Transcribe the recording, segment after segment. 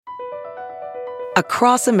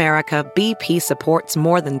Across America, BP supports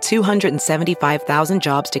more than 275,000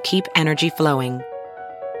 jobs to keep energy flowing.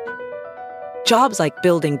 Jobs like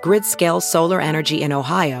building grid-scale solar energy in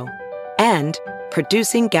Ohio and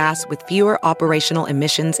producing gas with fewer operational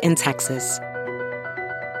emissions in Texas.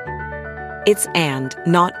 It's and,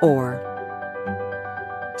 not or.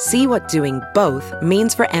 See what doing both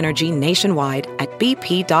means for energy nationwide at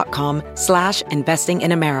bp.com/investing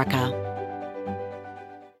in America.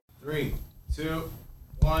 3, 2,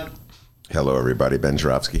 1. Hello, everybody. Ben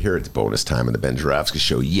Jarofsky here. It's bonus time in the Ben Jarofsky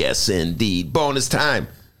Show. Yes, indeed. Bonus time.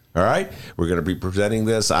 All right? We're going to be presenting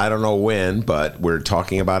this, I don't know when, but we're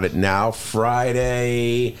talking about it now,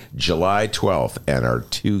 Friday, July 12th. And our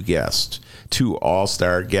two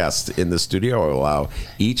all-star guests in the studio will allow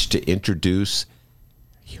each to introduce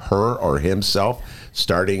her or himself,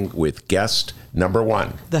 starting with guest number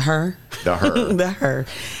one. The her. The her. The her.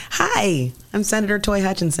 Hi, I'm Senator Toi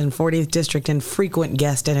Hutchinson, 40th District and frequent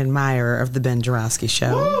guest and admirer of the Ben Jarofsky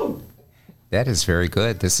Show. Woo! That is very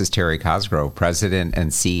good. This is Terry Cosgrove, President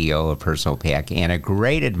and CEO of Personal Pack, and a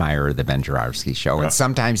great admirer of the Ben Jarofsky Show, and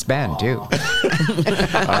sometimes Ben, too. All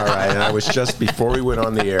right, and I was just, before we went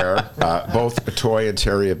on the air, both Toi and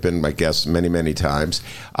Terry have been my guests many, many times.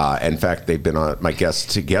 In fact, they've been on my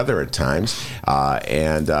guests together at times.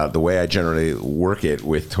 And the way I generally work it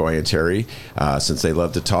with Toi and Terry, since they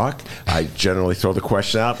love to talk, I generally throw the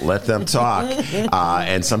question out, let them talk.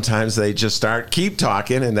 And sometimes they just keep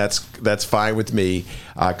talking, and that's fine with me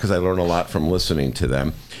because I learn a lot from listening to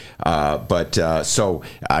them. So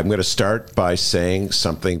I'm going to start by saying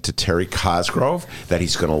something to Terry Cosgrove that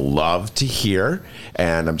he's going to love to hear.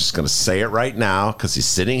 And I'm just going to say it right now because he's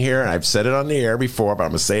sitting here, and I've said it on the air before, but I'm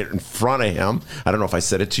going to say it in front of him. I don't know if I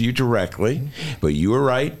said it to you directly, but you were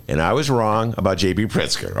right and I was wrong about J.B.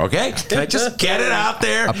 Pritzker. Okay? Can I just get it out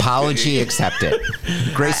there? Apology accepted.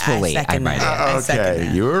 Gracefully, I might add.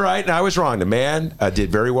 Okay, you were right and I was wrong. The man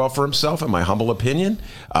did very well for himself, in my humble opinion,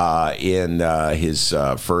 in his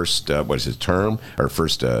first, what is his term, or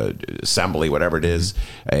first assembly, whatever it is,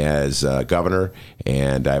 as governor.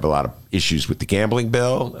 And I have a lot of issues with the gambling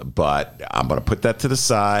bill, but I'm going to put that to the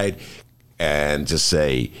side and just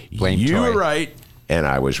say, you were right and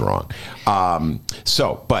I was wrong.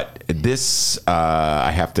 But this,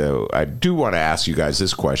 I do want to ask you guys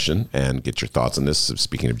this question and get your thoughts on this.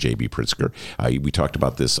 Speaking of J.B. Pritzker, we talked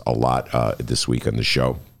about this a lot this week on the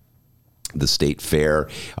show. The state fair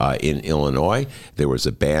in Illinois, there was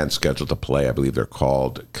a band scheduled to play. I believe they're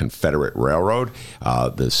called Confederate Railroad.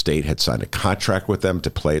 The state had signed a contract with them to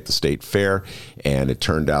play at the state fair, and it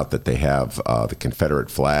turned out that they have the Confederate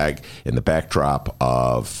flag in the backdrop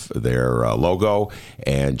of their logo.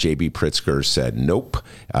 And J.B. Pritzker said, nope,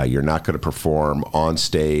 you're not going to perform on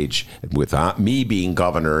stage without me being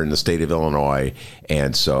governor in the state of Illinois.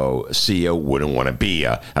 And so CEO wouldn't want to be.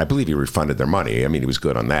 I believe he refunded their money. I mean, he was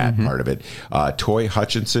good on that part of it. Toi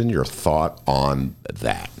Hutchinson, your thought on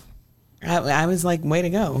that? I was like, way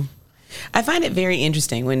to go. I find it very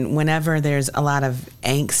interesting whenever there's a lot of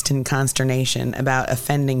angst and consternation about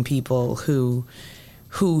offending people who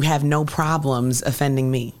have no problems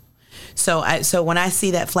offending me. So when I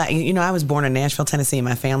see that flag, I was born in Nashville, Tennessee.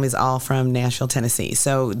 My family's all from Nashville, Tennessee.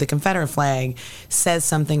 So the Confederate flag says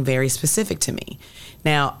something very specific to me.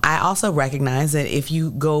 Now, I also recognize that if you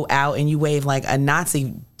go out and you wave like a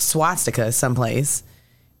Nazi swastika someplace,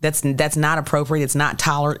 that's not appropriate. It's not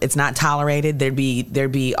tolerated. There'd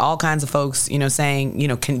be all kinds of folks, saying,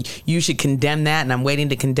 you should condemn that, and I'm waiting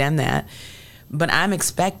to condemn that. But I'm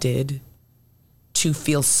expected to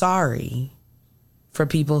feel sorry for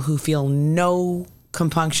people who feel no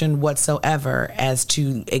compunction whatsoever as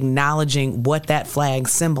to acknowledging what that flag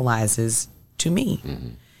symbolizes to me. Mm-hmm.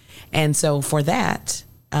 And so for that,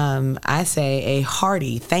 I say a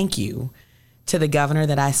hearty thank you to the governor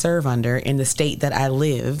that I serve under in the state that I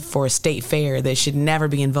live for a state fair that should never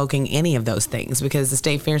be invoking any of those things, because the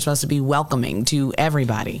state fair is supposed to be welcoming to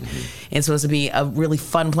everybody. Mm-hmm. It's supposed to be a really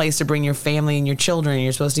fun place to bring your family and your children.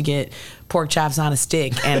 You're supposed to get pork chops on a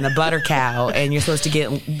stick and a butter cow, and you're supposed to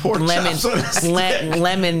get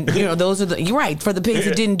lemon. Those are you're right, for the pigs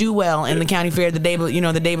that didn't do well in the county fair the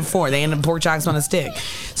day before. They ended up pork chops on a stick.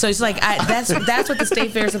 So it's like that's what the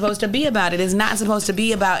state fair is supposed to be about. It is not supposed to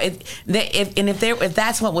be about it. If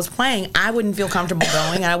that's what was playing, I wouldn't feel comfortable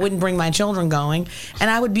going, and I wouldn't bring my children going, and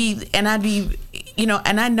I'd be, and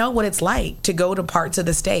I know what it's like to go to parts of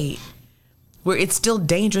the state where it's still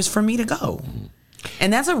dangerous for me to go.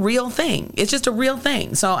 And that's a real thing. It's just a real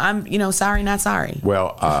thing. So I'm, sorry, not sorry.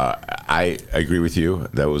 Well, I agree with you.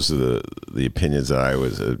 That was the opinions that I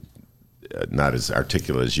was not as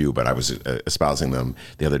articulate as you, but I was espousing them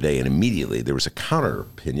the other day, and immediately there was a counter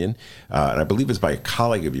opinion, and I believe it was by a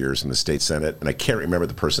colleague of yours in the state Senate, and I can't remember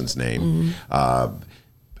the person's name,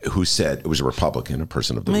 who said it was a Republican, a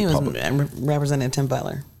person of the Republican. It was Representative Tim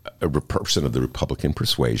Butler. A person of the Republican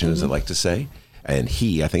persuasion, as I like to say. And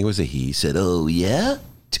I think it was a he, said, "Oh, yeah,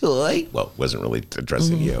 Toy?" Well, wasn't really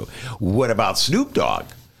addressing you. What about Snoop Dogg?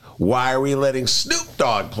 Why are we letting Snoop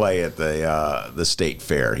Dogg play at the state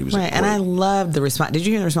fair? He was right, and I loved the response. Did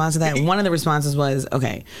you hear the response to that? One of the responses was,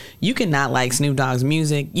 okay, you cannot like Snoop Dogg's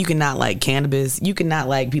music. You cannot like cannabis. You cannot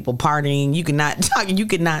like people partying. You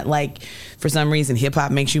cannot like, for some reason, hip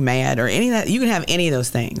hop makes you mad or any of that. You can have any of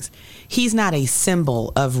those things. He's not a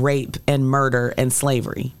symbol of rape and murder and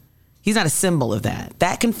slavery. He's not a symbol of that.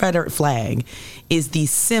 That Confederate flag is the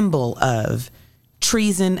symbol of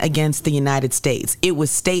treason against the United States. It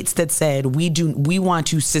was states that said we want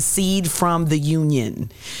to secede from the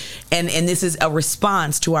Union. And this is a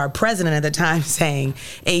response to our president at the time saying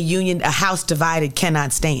a house divided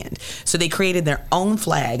cannot stand. So they created their own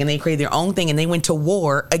flag and they created their own thing and they went to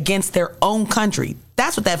war against their own country.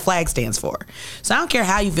 That's what that flag stands for. So I don't care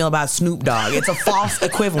how you feel about Snoop Dogg. It's a false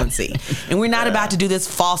equivalency. And we're not about to do this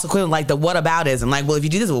false equivalent like the whataboutism. Like, well, if you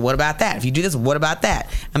do this, well, what about that? If you do this, what about that?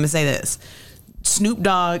 I'm going to say this. Snoop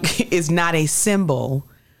Dogg is not a symbol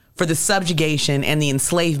for the subjugation and the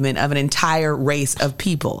enslavement of an entire race of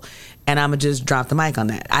people. And I'm going to just drop the mic on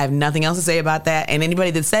that. I have nothing else to say about that. And anybody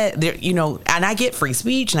that said, and I get free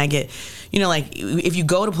speech and I get, like if you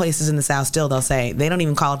go to places in the South still, they'll say they don't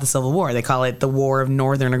even call it the Civil War. They call it the War of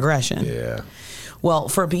Northern Aggression. Yeah. Well,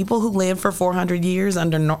 for people who lived for 400 years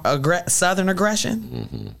under Southern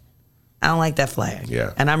aggression, I don't like that flag.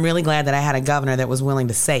 Yeah. And I'm really glad that I had a governor that was willing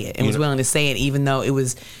to say it and was willing to say it even though it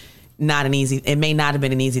was not it may not have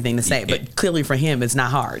been an easy thing to say, but clearly for him it's not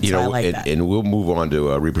hard. So I like that. And we'll move on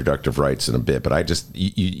to reproductive rights in a bit, but I just,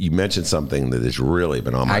 you mentioned something that has really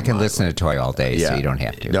been on my mind. I can listen to Toy all day, so you don't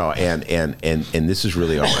have to. No, and this is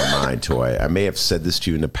really on my mind, Toy. I may have said this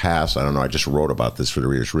to you in the past. I don't know. I just wrote about this for the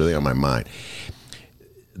readers. Really on my mind.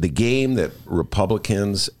 The game that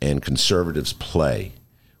Republicans and conservatives play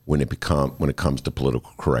when it comes to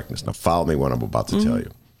political correctness. Now, follow me what I'm about to tell you.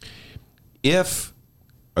 If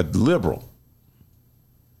a liberal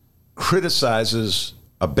criticizes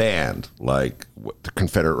a band like the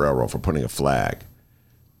Confederate Railroad for putting a flag,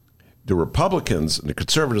 the Republicans and the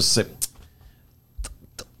conservatives say,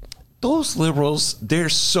 those liberals, they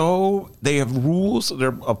have rules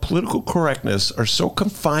of political correctness are so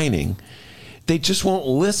confining. They just won't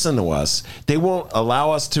listen to us. They won't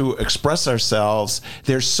allow us to express ourselves.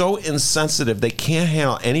 They're so insensitive. They can't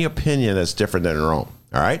handle any opinion that's different than their own.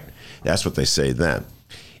 All right? That's what they say then.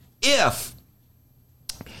 If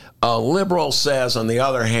a liberal says, on the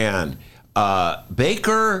other hand,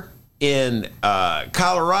 Baker in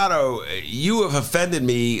Colorado, you have offended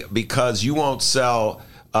me because you won't sell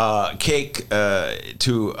cake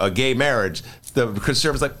to a gay marriage, the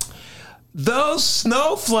conservatives like, those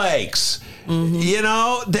snowflakes,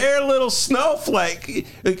 they're a little snowflake.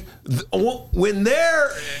 When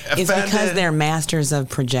they're offended, it's because they're masters of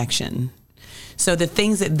projection. So the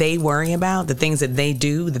things that they worry about, the things that they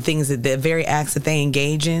do, the very acts that they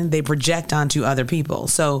engage in, they project onto other people.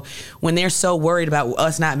 So when they're so worried about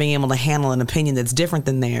us not being able to handle an opinion that's different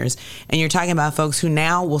than theirs, and you're talking about folks who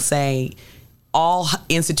now will say all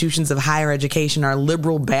institutions of higher education are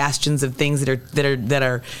liberal bastions of things that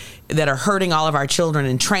are hurting all of our children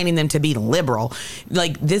and training them to be liberal.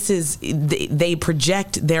 Like they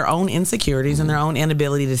project their own insecurities and their own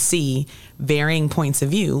inability to see varying points of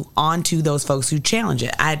view onto those folks who challenge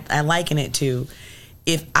it. I liken it to,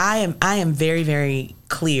 if I am very, very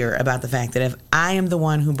clear about the fact that if I am the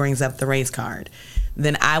one who brings up the race card,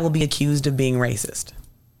 then I will be accused of being racist.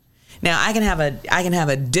 Now, I can have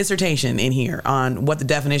a dissertation in here on what the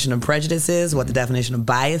definition of prejudice is, what the definition of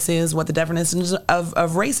bias is, what the definition of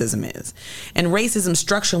racism is. And racism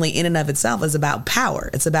structurally in and of itself is about power.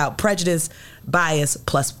 It's about prejudice, bias,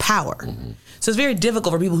 plus power. So it's very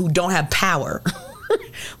difficult for people who don't have power.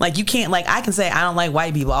 Like you can't, like I can say I don't like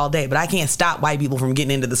white people all day, but I can't stop white people from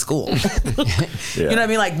getting into the school. You know what I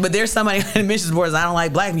mean? Like, but there's somebody on admissions boards, I don't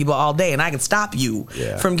like black people all day, and I can stop you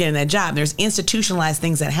from getting that job. There's institutionalized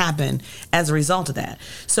things that happen as a result of that.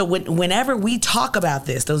 So whenever we talk about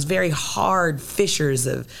this, those very hard fissures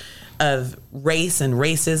of race and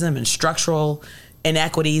racism and structural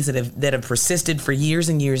inequities that have persisted for years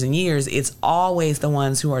and years and years, it's always the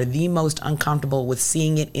ones who are the most uncomfortable with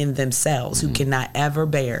seeing it in themselves, who cannot ever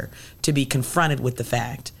bear to be confronted with the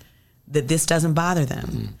fact that this doesn't bother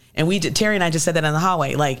them. And Terry and I just said that in the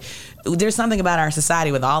hallway. Like, there's something about our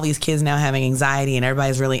society with all these kids now having anxiety and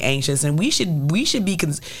everybody's really anxious. And we should be,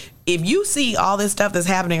 if you see all this stuff that's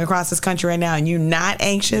happening across this country right now and you're not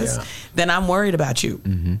anxious, then I'm worried about you.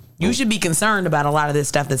 You should be concerned about a lot of this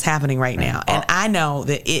stuff that's happening right now. And I know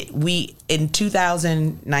that in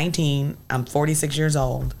 2019, I'm 46 years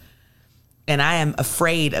old. And I am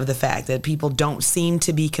afraid of the fact that people don't seem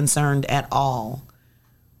to be concerned at all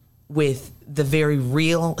with the very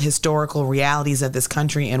real historical realities of this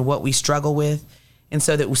country and what we struggle with. And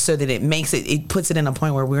so that it puts it in a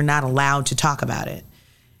point where we're not allowed to talk about it.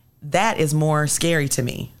 That is more scary to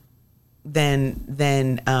me than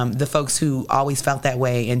the folks who always felt that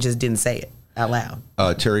way and just didn't say it out loud.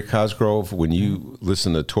 Terry Cosgrove, when you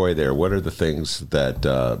listen to Toi there, what are the things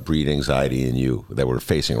that breed anxiety in you that we're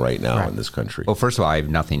facing right now in this country? Well, first of all, I have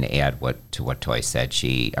nothing to add to what Toi said.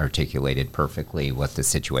 She articulated perfectly what the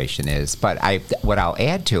situation is. But what I'll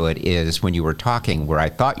add to it is when you were talking, where I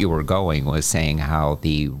thought you were going was saying how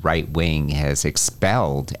the right wing has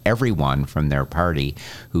expelled everyone from their party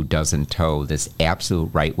who doesn't toe this absolute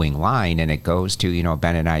right wing line. And it goes to,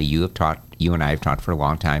 Ben and I, you and I have talked for a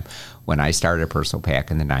long time. When I started Personal PAC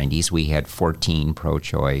in the 90s, we had 14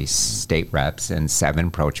 pro-choice state reps and 7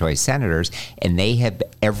 pro-choice senators, and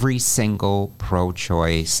every single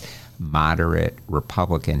pro-choice moderate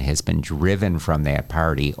Republican has been driven from that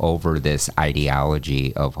party over this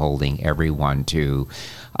ideology of holding everyone to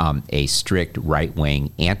a strict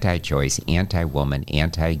right-wing, anti-choice, anti-woman,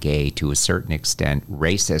 anti-gay, to a certain extent,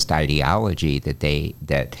 racist ideology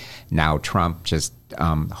that now Trump just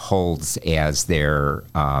holds as their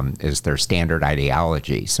standard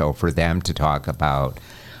ideology. So for them to talk about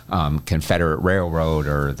Confederate Railroad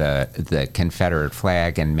or the Confederate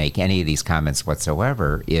flag and make any of these comments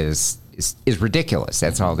whatsoever is ridiculous.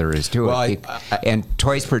 That's all there is to it. And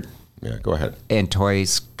Toy's go ahead. And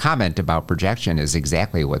Toy's comment about projection is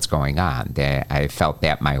exactly what's going on. I felt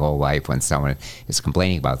that my whole life when someone is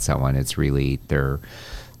complaining about someone, it's really they're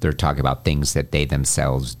talking about things that they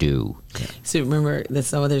themselves do. So remember,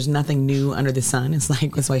 there's nothing new under the sun. It's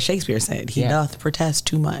like that's why Shakespeare said, he doth protest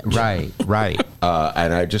too much. Right.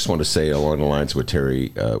 And I just want to say along the lines of what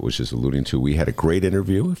Terry was just alluding to, we had a great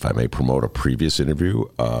interview, if I may promote a previous interview.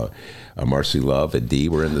 Marcy Love and Dee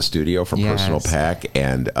were in the studio from Personal PAC,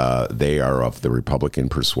 and they are of the Republican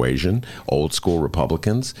persuasion, old school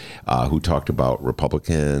Republicans, who talked about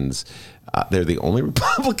Republicans. They're the only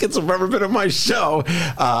Republicans who've ever been on my show.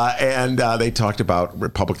 And they talked about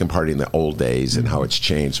Republican Party in the old days and how it's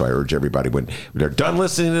changed. So I urge everybody, when they're done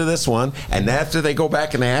listening to this one, and after they go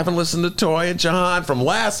back and they haven't listened to Toi and Jahan from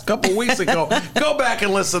last couple weeks ago, go back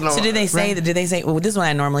and listen to them. So did they say, well, this is what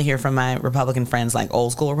I normally hear from my Republican friends, like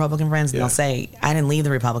old school Republican friends. They'll say, I didn't leave the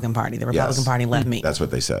Republican Party. The Republican Party left me. That's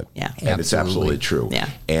what they said. Yeah. And it's absolutely true. Yeah.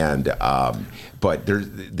 And, but there's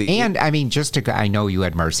I know you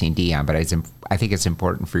had Marcy and Dee on, but I think it's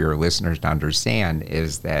important for your listeners to understand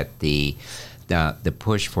is that the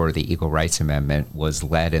push for the Equal Rights Amendment was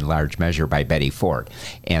led in large measure by Betty Ford,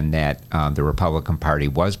 and that the Republican Party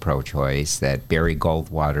was pro-choice, that Barry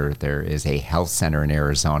Goldwater, there is a health center in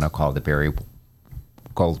Arizona called the Barry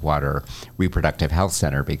Goldwater Reproductive Health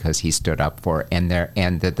Center because he stood up for, and that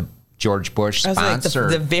the George Bush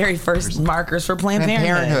sponsored the very first markers for Planned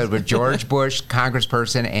Parenthood with George Bush,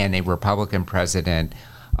 congressperson, and a Republican president.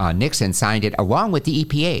 Nixon signed it along with the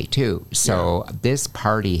EPA too. So this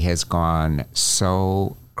party has gone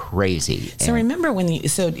so crazy. So remember when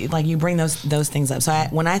you bring those things up. So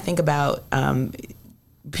when I think about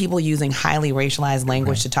people using highly racialized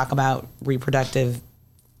language to talk about reproductive,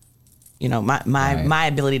 my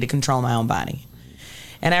ability to control my own body.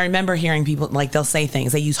 And I remember hearing people, like, they'll say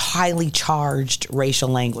things. They use highly charged racial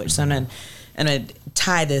language. So I'm going to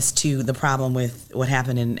tie this to the problem with what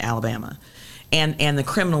happened in Alabama and the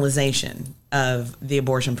criminalization of the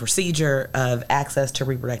abortion procedure, of access to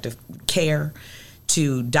reproductive care,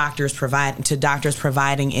 to doctors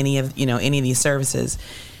providing any of these services.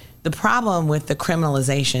 The problem with the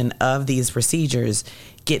criminalization of these procedures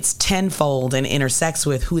gets tenfold and intersects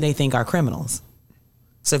with who they think are criminals.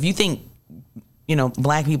 So if you think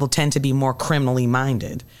Black people tend to be more criminally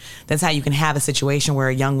minded. That's how you can have a situation where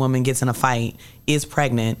a young woman gets in a fight, is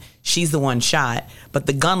pregnant, she's the one shot, but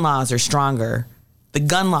the gun laws are stronger. The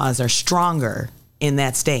gun laws are stronger in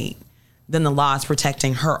that state than the laws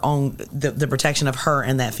protecting her own, the protection of her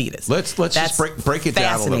and that fetus. Let's just break it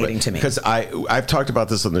down a little bit. To me. Because I've talked about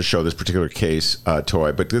this on the show, this particular case,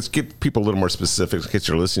 Toi, but let's give people a little more specifics in case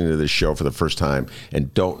you're listening to this show for the first time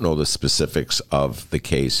and don't know the specifics of the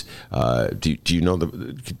case. Do you know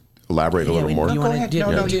elaborate a little more? Go ahead.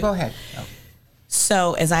 No, you go ahead. No.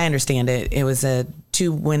 So, as I understand it, it was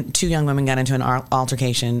two young women got into an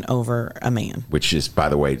altercation over a man. Which is, by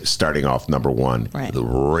the way, starting off number one, right.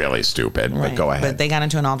 really stupid. Right. But go ahead. But they got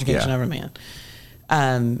into an altercation over a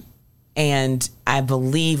man. And I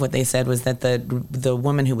believe what they said was that the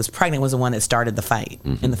woman who was pregnant was the one that started the fight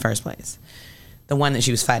in the first place. The one that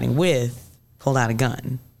she was fighting with pulled out a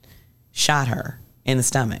gun, shot her in the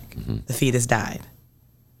stomach. The fetus died.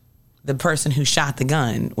 The person who shot the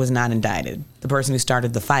gun was not indicted. The person who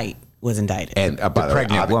started the fight was indicted. And the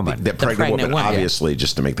pregnant woman. The pregnant woman, obviously,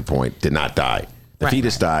 just to make the point, did not die. The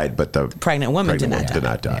fetus died, but the pregnant woman did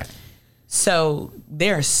not die. Yeah. So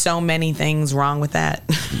there are so many things wrong with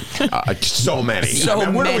that. So many.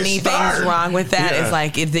 Many things wrong with that. Yeah. It's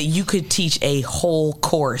like that you could teach a whole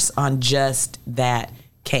course on just that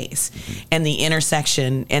case, and the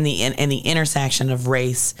intersection and the intersection of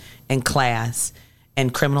race and class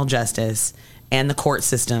and criminal justice and the court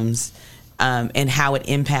systems, and how it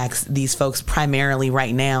impacts these folks primarily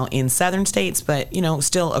right now in southern states, but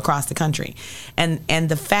still across the country, and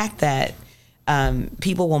the fact that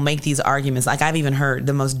people will make these arguments. Like, I've even heard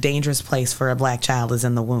the most dangerous place for a black child is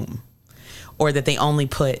in the womb, or that they only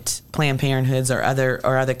put Planned Parenthoods or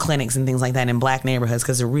other clinics and things like that in black neighborhoods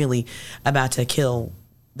because they're really about to kill.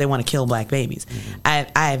 They want to kill black babies.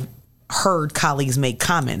 I've heard colleagues make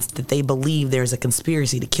comments that they believe there's a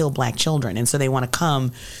conspiracy to kill black children, and so they want to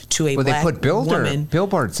come to a black they put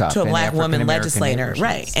billboards up to a black woman legislator,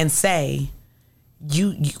 right, and say,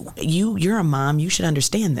 you're a mom, you should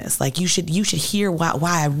understand this. Like, you should hear why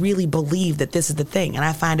I really believe that this is the thing. And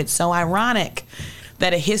I find it so ironic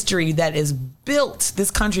that a history that is built,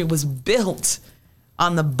 this country was built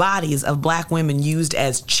on the bodies of black women used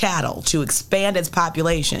as chattel to expand its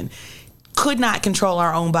population, could not control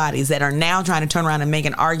our own bodies, that are now trying to turn around and make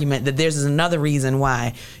an argument that there's another reason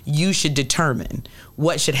why you should determine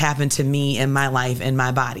what should happen to me and my life and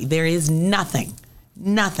my body. There is nothing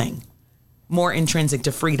more intrinsic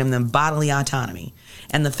to freedom than bodily autonomy.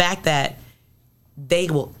 And the fact that they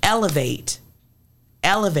will elevate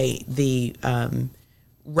the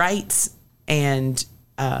rights and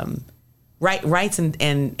rights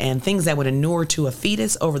and things that would inure to a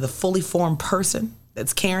fetus over the fully formed person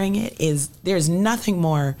that's carrying it, there's nothing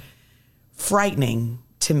more frightening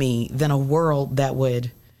to me than a world that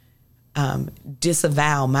would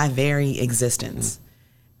disavow my very existence.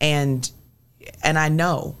 And I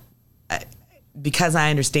know, because I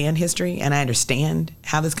understand history and I understand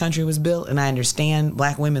how this country was built and I understand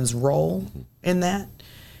black women's role in that,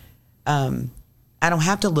 I don't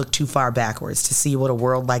have to look too far backwards to see what a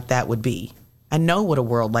world like that would be. I know what a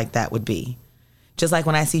world like that would be. Just like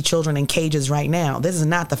when I see children in cages right now, this is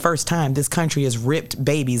not the first time this country has ripped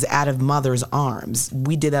babies out of mothers' arms.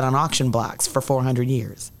 We did that on auction blocks for 400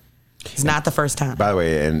 years. It's not the first time. By the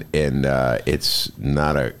way, and it's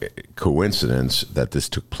not a coincidence that this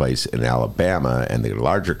took place in Alabama and the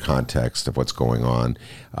larger context of what's going on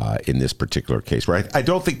in this particular case. Right?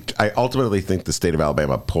 I ultimately think the state of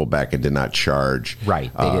Alabama pulled back and did not charge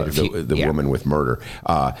the woman with murder.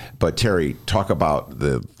 But Terry, talk about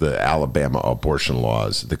the Alabama abortion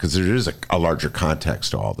laws, because there is a larger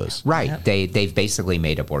context to all this. Right. Yep. They've basically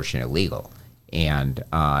made abortion illegal. And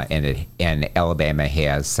Alabama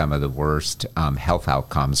has some of the worst health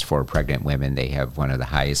outcomes for pregnant women. They have one of the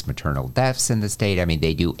highest maternal deaths in the state. I mean,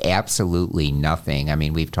 they do absolutely nothing. I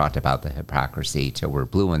mean, we've talked about the hypocrisy till we're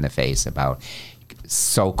blue in the face about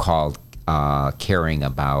so-called caring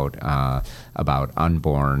about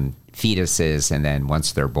unborn fetuses, and then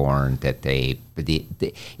once they're born, that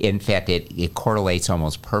in fact, it correlates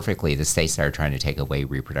almost perfectly. The states that are trying to take away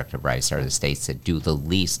reproductive rights are the states that do the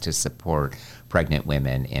least to support pregnant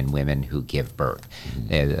women and women who give birth.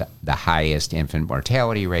 The highest infant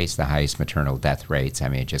mortality rates, the highest maternal death rates. I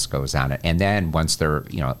mean, it just goes on. And then once they're,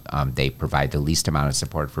 they provide the least amount of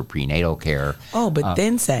support for prenatal care. Oh, but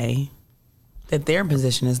then say that their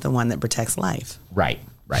position is the one that protects life. Right.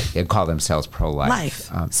 They call themselves pro-life.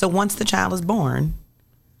 So once the child is born,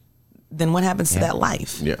 then what happens to that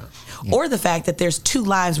life? Yeah. Or the fact that there's two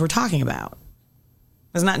lives we're talking about.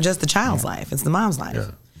 It's not just the child's life, it's the mom's life.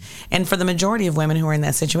 Yeah. And for the majority of women who are in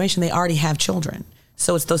that situation, they already have children.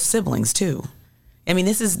 So it's those siblings too. I mean,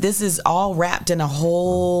 this is all wrapped in a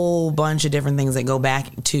whole bunch of different things that go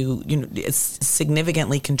back to, it's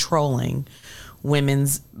significantly controlling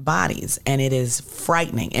women's bodies, and it is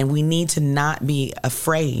frightening, and we need to not be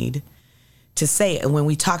afraid to say it. And when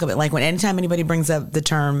we talk about, like, anytime anybody brings up the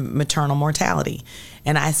term maternal mortality,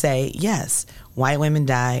 and I say, yes, white women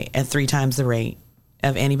die at 3 times the rate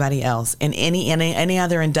of anybody else in any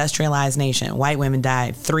other industrialized nation. White women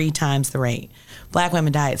die 3 times the rate. black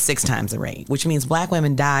women die at 6 times the rate, which means black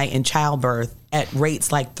women die in childbirth at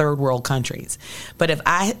rates like third world countries. But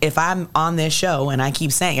if I'm on this show and I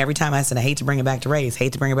keep saying every time I said I hate to bring it back to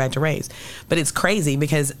race, but it's crazy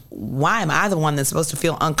because why am I the one that's supposed to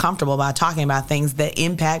feel uncomfortable about talking about things that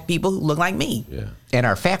impact people who look like me? Yeah. And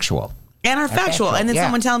are factual. And then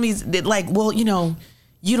someone telling me that, like, well, you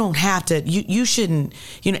don't have to, you shouldn't,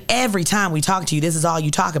 every time we talk to you, this is all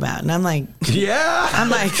you talk about. And I'm like, yeah. I'm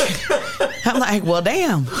like, well,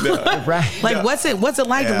 damn. Right. Like, what's it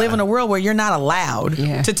like to live in a world where you're not allowed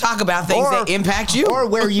to talk about things that impact you? Or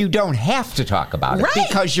where you don't have to talk about it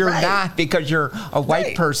because you're because you're a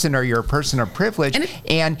white person or you're a person of privilege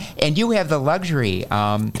and you have the luxury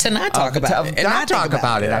to not talk about it. Not talk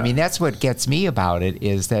about it. I mean, that's what gets me about it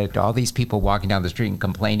is that all these people walking down the street and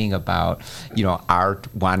complaining about, our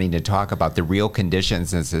wanting to talk about the real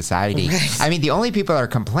conditions in society. Right. I mean, the only people that are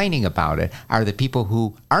complaining about it are the people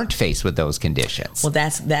who aren't faced with those conditions. Well,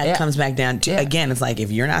 that comes back down to, again, it's like,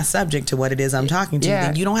 if you're not subject to what it is I'm talking to,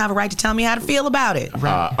 then you don't have a right to tell me how to feel about it.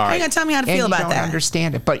 Right. How are you going to tell me how to feel about that? You don't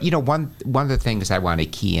understand it. But, one of the things I want to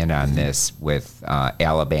key in on this with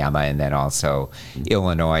Alabama and then also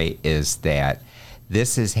Illinois is that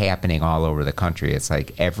this is happening all over the country. It's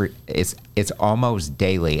like it's almost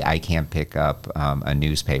daily. I can't pick up a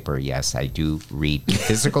newspaper. Yes, I do read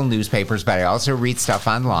physical newspapers, but I also read stuff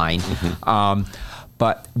online.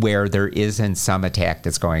 But where there isn't some attack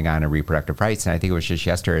that's going on in reproductive rights, and I think it was just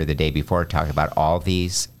yesterday or the day before, talking about all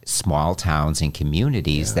these small towns and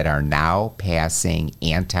communities that are now passing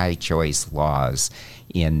anti-choice laws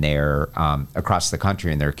in their across the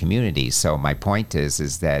country in their communities. So my point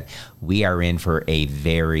is that we are in for a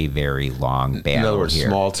very, very long battle here. In other words,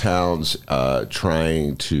 small towns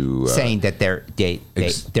trying to saying that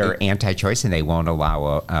they're anti-choice and they won't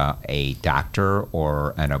allow a doctor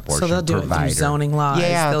or an abortion provider. So they'll do it through zoning laws.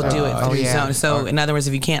 Yeah, they'll do it through zoning. So in other words,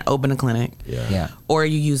 if you can't open a clinic, or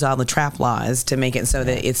you use all the trap laws to make it so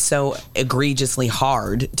that it's so egregiously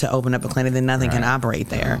hard to open up a clinic, then nothing can operate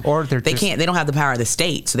there. Or they don't have the power of the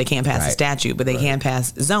state, so they can't pass a statute, but they can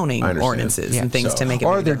pass zoning ordinances and things to make it.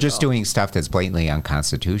 Or they're just doing stuff that's blatantly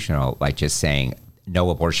unconstitutional, like just saying no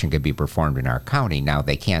abortion could be performed in our county. Now,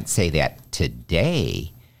 they can't say that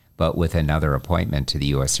today, but with another appointment to the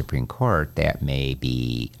U.S. Supreme Court, that may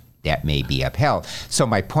be upheld. So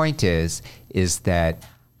my point is that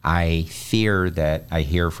I fear that I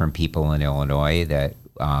hear from people in Illinois that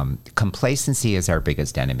complacency is our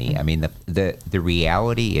biggest enemy. I mean, the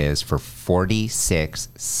reality is for 46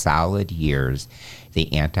 solid years,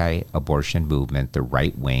 the anti-abortion movement, the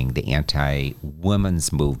right wing, the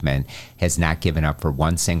anti-women's movement has not given up for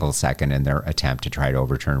one single second in their attempt to try to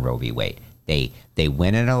overturn Roe v. Wade. They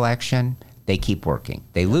win an election, they keep working.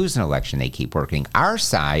 They lose an election, they keep working. Our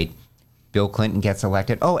side, Bill Clinton gets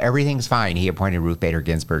elected. Oh, everything's fine. He appointed Ruth Bader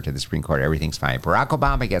Ginsburg to the Supreme Court. Everything's fine. Barack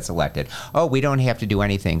Obama gets elected. Oh, we don't have to do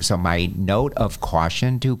anything. So my note of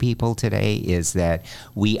caution to people today is that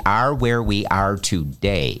we are where we are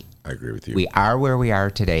today. I agree with you. We are where we are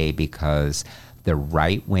today because the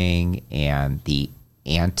right wing and the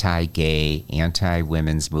anti-gay,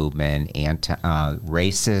 anti-women's movement,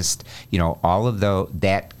 anti-racist, all of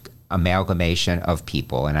that amalgamation of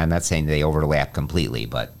people, and I'm not saying they overlap completely,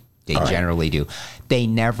 but they generally do. They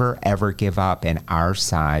never, ever give up. And our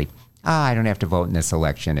side, I don't have to vote in this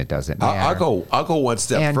election. It doesn't matter. I'll go one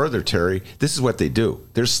step further, Terry. This is what they do.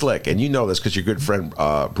 They're slick. And you know this because your good friend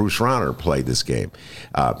Bruce Rauner played this game.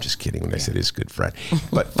 Just kidding when I said he's a good friend.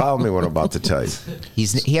 But follow me what I'm about to tell you.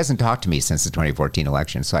 He hasn't talked to me since the 2014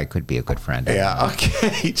 election, so I could be a good friend. Yeah,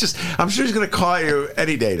 okay. I'm sure he's going to call you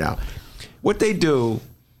any day now. What they do,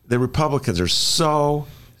 the Republicans are so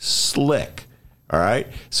slick. All right.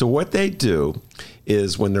 So what they do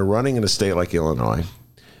is when they're running in a state like Illinois,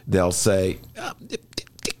 they'll say,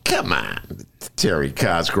 come on, Terry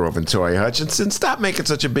Cosgrove and Toi Hutchinson, stop making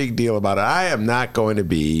such a big deal about it. I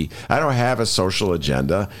don't have a social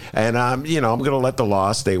agenda, and I'm going to let the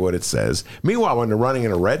law stay what it says. Meanwhile, when they're running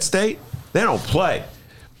in a red state, they don't play.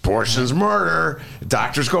 Abortion's murder,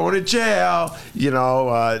 doctor's going to jail,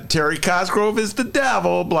 Terry Cosgrove is the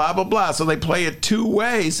devil, blah, blah, blah. So they play it two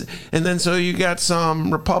ways. And then so you got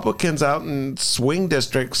some Republicans out in swing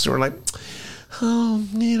districts who are like,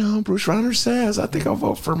 Bruce Rauner says, I think I'll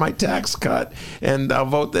vote for my tax cut. And I'll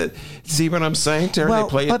vote that. See what I'm saying, Terry? They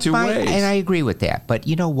play it two ways. And I agree with that. But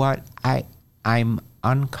you know what? I'm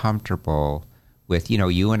uncomfortable with,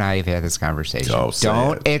 you and I have had this conversation.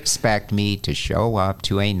 Don't expect me to show up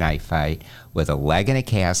to a knife fight with a leg in a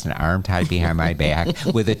cast, an arm tied behind my back,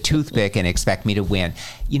 with a toothpick, and expect me to win.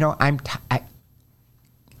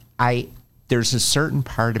 there's a certain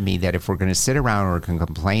part of me that if we're going to sit around or can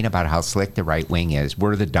complain about how slick the right wing is,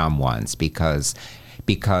 we're the dumb ones because,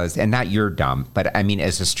 and not you're dumb, but I mean,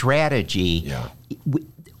 as a strategy,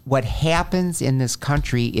 what happens in this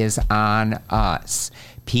country is on us.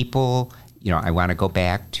 People, I want to go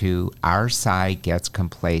back to our side gets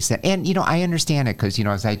complacent. And, I understand it because,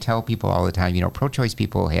 as I tell people all the time, pro-choice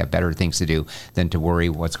people have better things to do than to worry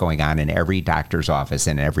what's going on in every doctor's office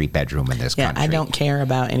and every bedroom in this country. I don't care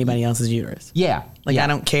about anybody else's uterus. Yeah. I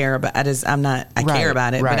don't care about, I care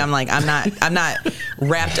about it, but I'm not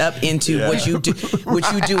wrapped up into what you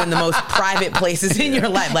do in the most private places in your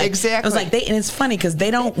life. Exactly. I was and it's funny because they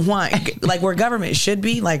don't want, where government should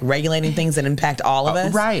be, regulating things that impact all of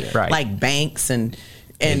us. Right. Like banks and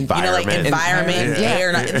environment,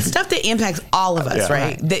 air, and stuff that impacts all of us,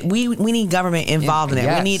 right? That we need government involved in it.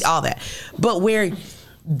 We need all that. But where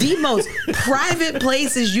the most private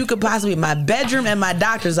places you could possibly, my bedroom and my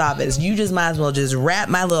doctor's office, you just might as well just wrap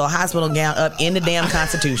my little hospital gown up in the damn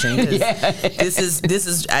Constitution. This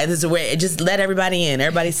is where, just let everybody in,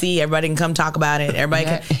 everybody see, everybody can come talk about it.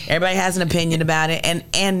 Everybody has an opinion about it,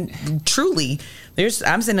 and truly,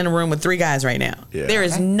 I'm sitting in a room with 3 guys right now. Yeah. There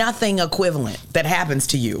is nothing equivalent that happens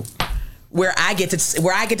to you where I get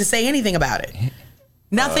to say anything about it.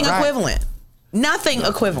 Nothing equivalent. Nothing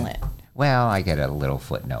equivalent. Well, I get a little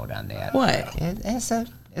footnote on that. What?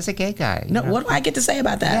 As a gay guy. No, what do I get to say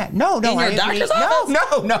about that? Yeah. No. In your doctor's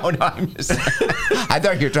office? No. I'm just. I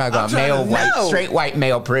thought you were talking about straight white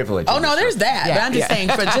male privilege. Oh no, there's that. Yeah, but I'm just saying,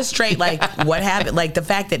 for just straight, what happened, the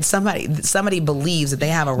fact that somebody believes that they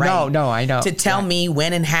have a right. No, I know. To tell me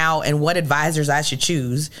when and how and what advisors I should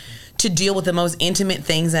choose to deal with the most intimate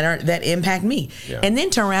things that impact me, and then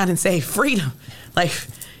turn around and say freedom,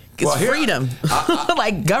 It's freedom.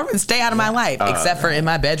 Government, stay out of my life, except for in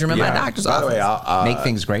my bedroom in my doctor's office. By the way, make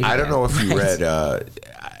things great. I don't know if you read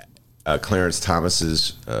Clarence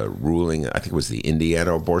Thomas's ruling. I think it was the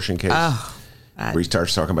Indiana abortion case. Where he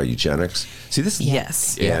starts talking about eugenics. See this?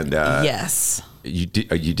 Yes. And yes. You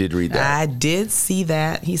did read that. I did see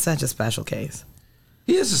that. He's such a special case.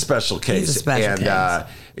 He is a special case. He's a special case.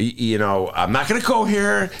 I'm not going to go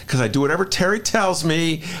here because I do whatever Terry tells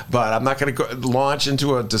me, but I'm not going to launch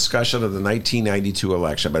into a discussion of the 1992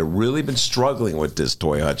 election. But I've really been struggling with this,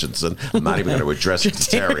 Toi Hutchinson. I'm not even going to address it to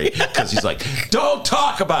Terry because he's like, don't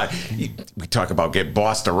talk about it. We talk about getting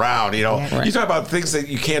bossed around, You talk about things that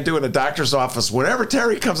you can't do in a doctor's office. Whenever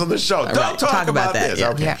Terry comes on the show, don't talk about this. Yeah.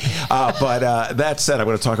 Okay. But that said, I'm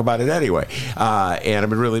going to talk about it anyway. And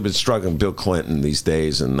I've really been struggling with Bill Clinton these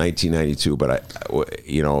days in 1992, but I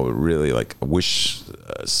really wish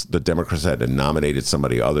the Democrats had nominated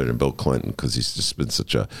somebody other than Bill Clinton because he's just been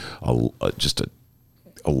such a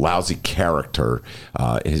lousy character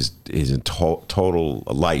his total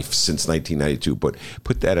life since 1992. But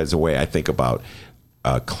put that as a way I think about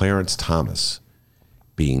Clarence Thomas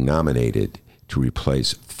being nominated to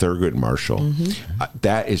replace Thurgood Marshall. Mm-hmm.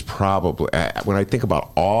 That is probably, when I think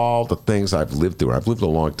about all the things I've lived through, I've lived a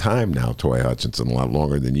long time now, Toi Hutchinson, a lot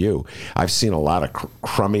longer than you. I've seen a lot of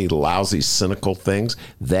crummy, lousy, cynical things.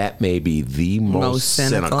 That may be the most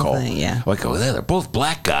cynical thing, yeah. They're both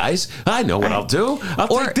black guys. I know what I'll do. I'll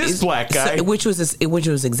take this black guy. Which was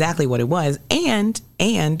exactly what it was. And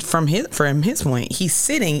from his point, he's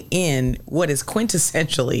sitting in what is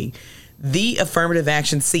quintessentially the affirmative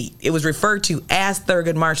action seat. It was referred to as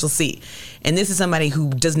Thurgood Marshall's seat. And this is somebody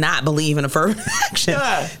who does not believe in affirmative action.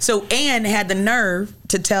 Yeah. So Ann had the nerve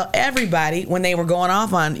to tell everybody when they were going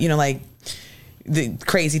off on, the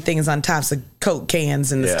crazy things on tops of Coke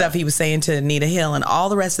cans and the stuff he was saying to Anita Hill and all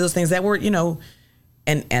the rest of those things that were, and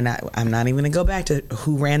I'm not even going to go back to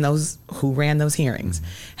who ran those hearings.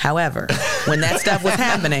 However, when that stuff was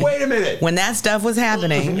happening. Wait a minute. When that stuff was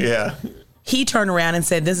happening. Yeah. He turned around and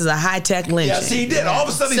said, "This is a high-tech lynching." Yes, he did. All of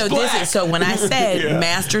a sudden, he's black. So when I said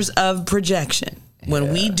masters of projection,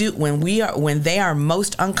 when they are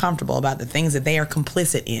most uncomfortable about the things that they are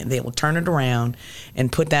complicit in, they will turn it around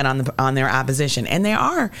and put that on their opposition. And they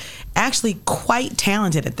are actually quite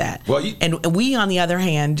talented at that. Well, and we, on the other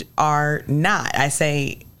hand, are not. I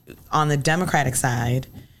say, on the Democratic side,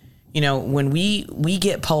 when we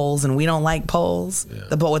get polls and we don't like polls,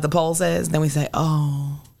 what the poll says, then we say,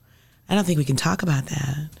 "Oh, I don't think we can talk about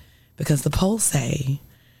that because the polls say,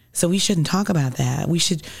 so we shouldn't talk about that. We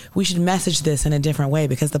should message this in a different way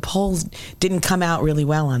because the polls didn't come out really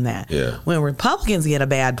well on that." Yeah. When Republicans get a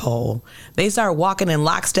bad poll, they start walking in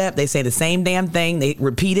lockstep. They say the same damn thing. They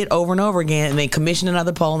repeat it over and over again, and they commission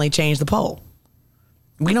another poll and they change the poll.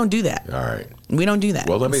 We don't do that. All right. We don't do that.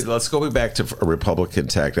 Well, let's go back to a Republican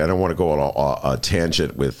tactic. I don't want to go on a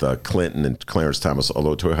tangent with Clinton and Clarence Thomas,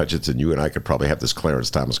 although Toi Hutchinson, you and I could probably have this Clarence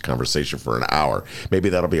Thomas conversation for an hour. Maybe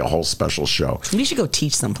that'll be a whole special show. You should go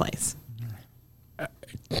teach someplace.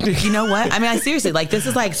 You know what? I mean, seriously, like, this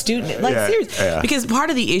is like student, like, seriously. Yeah. Because part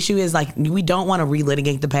of the issue is, like, we don't want to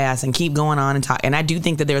relitigate the past and keep going on and talk. And I do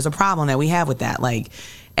think that there's a problem that we have with that. Like,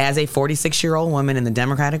 as a 46-year-old woman in the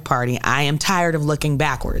Democratic Party, I am tired of looking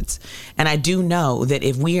backwards. And I do know that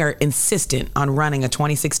if we are insistent on running a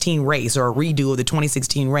 2016 race or a redo of the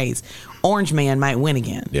 2016 race, Orange Man might win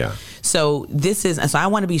again. Yeah. So I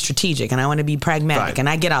want to be strategic and I want to be pragmatic. Fine. And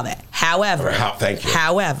I get all that. However, thank you.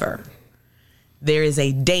 However, there is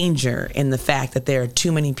a danger in the fact that there are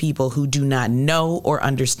too many people who do not know or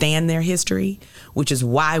understand their history, which is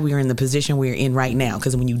why we are in the position we're in right now.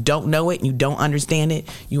 Because when you don't know it, you don't understand it,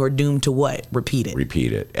 you are doomed to what? Repeat it.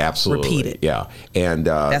 Repeat it. Absolutely. Repeat it. Yeah. And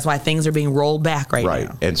that's why things are being rolled back right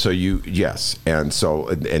now. And so yes. And so,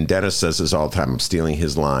 and Dennis says this all the time. I'm stealing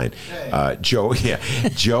his line. Joe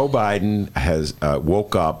Biden has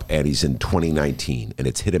woke up and he's in 2019 and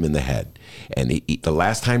it's hit him in the head. And the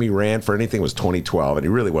last time he ran for anything was 2012, and he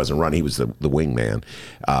really wasn't running. He was the wingman.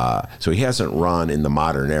 So he hasn't run in the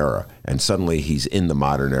modern era, and suddenly he's in the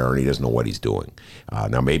modern era, and he doesn't know what he's doing.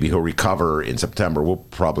 Now, maybe he'll recover in September. We'll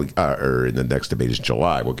probably, or in the next debate is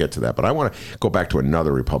July. We'll get to that. But I want to go back to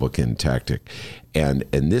another Republican tactic, and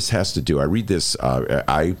this has to do, I read this,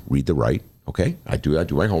 I read the right. Okay, I do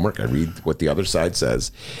my homework. I read what the other side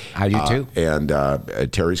says. I do too.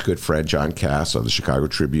 And Terry's good friend John Cass of the Chicago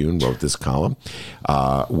Tribune wrote this column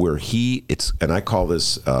where and I call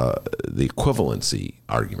this the equivalency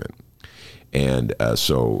argument. And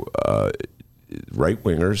so right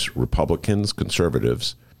wingers, Republicans,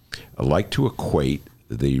 conservatives like to equate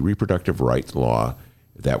the reproductive rights law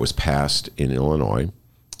that was passed in Illinois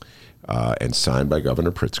and signed by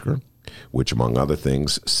Governor Pritzker, which, among other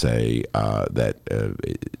things, say that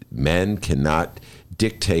men cannot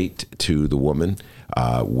dictate to the woman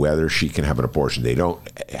whether she can have an abortion. They don't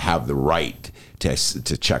have the right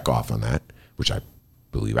to check off on that, which I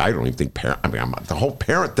believe. I don't even think the whole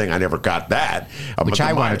parent thing, I never got that. Which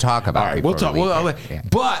I want to talk about. All right, we'll talk.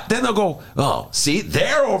 But then they'll go, oh, see,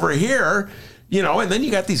 they're over here. And then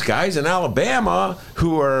you got these guys in Alabama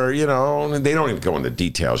who are, and they don't even go into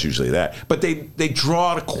details usually that, but they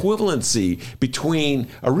draw an equivalency between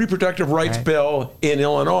a reproductive rights bill in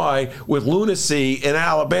Illinois with lunacy in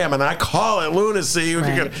Alabama. And I call it lunacy if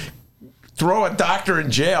you're going to throw a doctor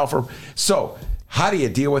in jail for. So how do you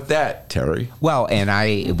deal with that, Terry? Well,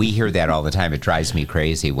 and we hear that all the time. It drives me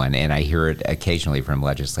crazy and I hear it occasionally from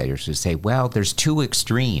legislators who say, well, there's two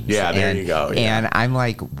extremes. Yeah, there you go. Yeah. And I'm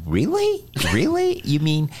like, really? Really? You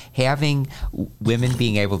mean having women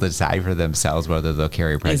being able to decide for themselves whether they'll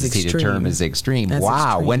carry a pregnancy to term is extreme? That's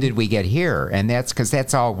extreme. When did we get here? And that's because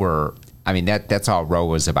that's all that's all Roe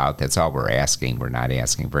was about. That's all we're asking. We're not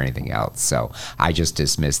asking for anything else. So I just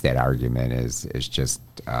dismiss that argument as just,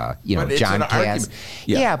 John Cass.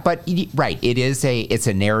 Yeah, but right. It's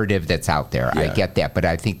a narrative that's out there. Yeah. I get that. But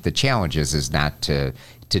I think the challenge is not to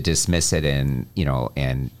dismiss it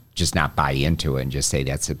and just not buy into it and just say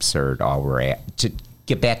that's absurd. To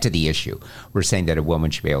get back to the issue, we're saying that a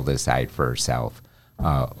woman should be able to decide for herself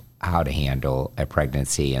how to handle a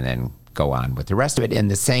pregnancy and then go on with the rest of it, in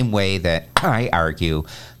the same way that I argue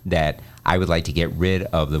that I would like to get rid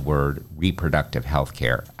of the word reproductive health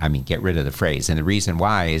care. I mean, get rid of the phrase. And the reason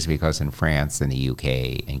why is because in France and the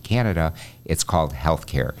UK and Canada, it's called health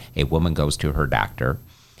care. A woman goes to her doctor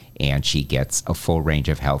and she gets a full range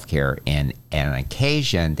of health care, and on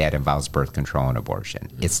occasion that involves birth control and abortion.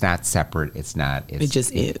 It's not separate. It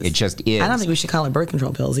just is. It just is. I don't think we should call it birth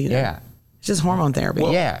control pills either. Yeah. It's just hormone therapy.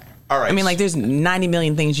 Well, yeah. All right. I mean, there's 90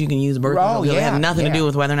 million things you can use birth control pills. They have nothing to do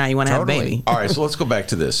with whether or not you want to have a baby. All right, so let's go back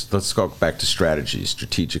to this. Let's go back to strategy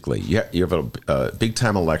strategically. You have a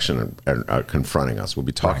big-time election confronting us. We'll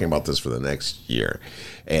be talking about this for the next year.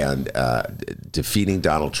 And defeating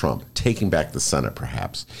Donald Trump, taking back the Senate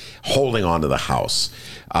perhaps, holding on to the House.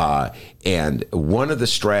 And one of the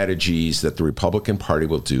strategies that the Republican Party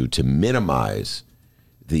will do to minimize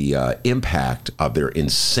the impact of their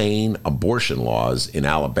insane abortion laws in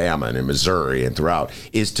Alabama and in Missouri and throughout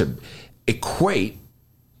is to equate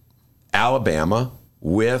Alabama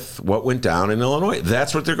with what went down in Illinois.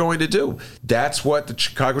 That's what they're going to do. That's what the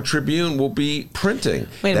Chicago Tribune will be printing.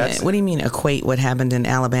 Wait a minute. What do you mean equate what happened in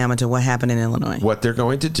Alabama to what happened in Illinois? What they're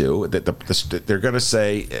going to do, they're going to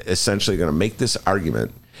say, essentially going to make this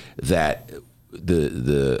argument that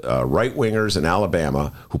the right wingers in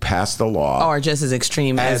Alabama who passed the law Or just as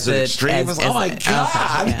extreme as oh my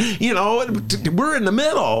God, okay, yeah. we're in the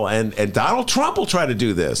middle, and Donald Trump will try to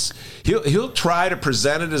do this. He'll try to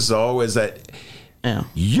present it as though as that. Yeah.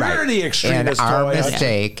 You're the extremist.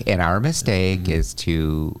 And our mistake is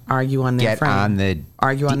to argue on their frame.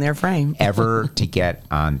 Argue on their frame. Ever to get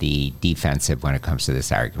on the defensive when it comes to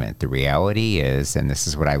this argument. The reality is, and this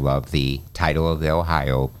is what I love, the title of the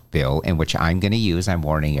Ohio bill, in which I'm going to use, I'm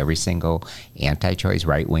warning every single anti-choice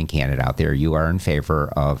right-wing candidate out there, you are in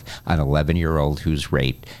favor of an 11-year-old who's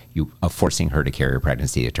raped, of forcing her to carry a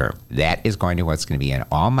pregnancy to term. That is what's going to be in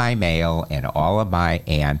all my mail and all of my,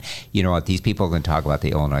 and you know what, these people can talk about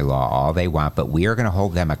the Illinois law all they want, but we are going to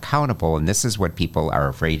hold them accountable, and this is what people are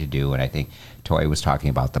afraid to do, and I think Toi was talking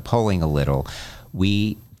about the polling a little.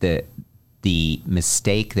 The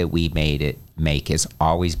mistake that we make is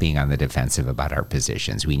always being on the defensive about our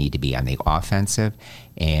positions. We need to be on the offensive,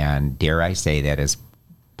 and dare I say that is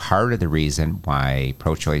part of the reason why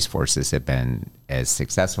pro-choice forces have been as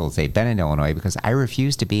successful as they've been in Illinois, because I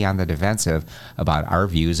refuse to be on the defensive about our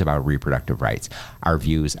views about reproductive rights. Our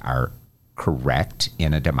views are correct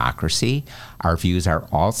in a democracy. Our views are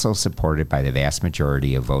also supported by the vast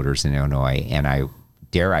majority of voters in Illinois, and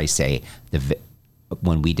dare I say,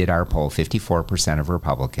 when we did our poll, 54% of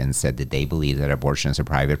Republicans said that they believe that abortion is a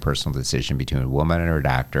private personal decision between a woman and her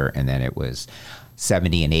doctor, and then it was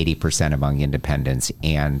 70 and 80% among independents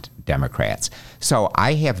and Democrats. So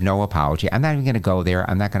I have no apology. I'm not even going to go there.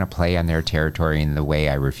 I'm not going to play on their territory in the way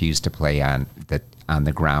I refuse to play on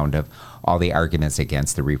the ground of all the arguments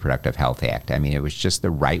against the Reproductive Health Act. I mean, it was just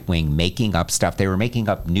the right wing making up stuff. They were making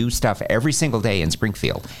up new stuff every single day in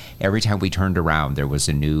Springfield. Every time we turned around, there was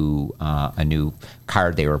a new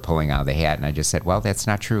card they were pulling out of the hat. And I just said, well, that's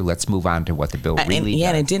not true. Let's move on to what the bill really does.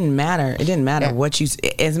 And it didn't matter. It didn't matter what you,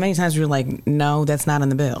 as many times we were like, no, that's not in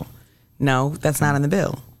the bill. No, that's not in the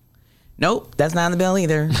bill. Nope, that's not in the bill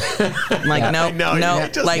either. Like, it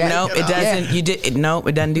doesn't. Nope,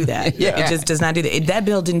 it doesn't do that. It just does not do that. That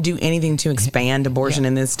bill didn't do anything to expand abortion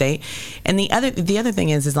in this state. And the other thing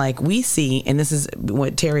is like we see, and this is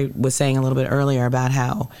what Terry was saying a little bit earlier about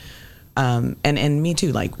how, and me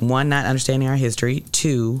too. Like, one, not understanding our history.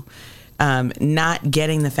 Two, not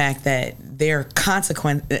getting the fact that there are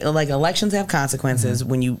like elections have consequences.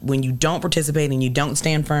 Mm-hmm. When you don't participate and you don't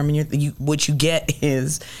stand firm, and what you get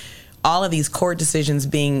is all of these court decisions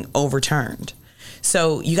being overturned.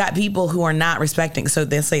 So you got people who are not respecting. So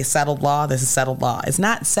they say settled law. This is settled law. It's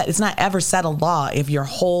not ever settled law if your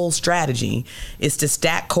whole strategy is to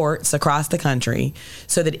stack courts across the country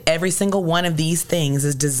so that every single one of these things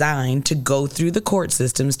is designed to go through the court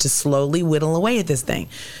systems to slowly whittle away at this thing.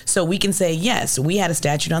 So we can say, yes, we had a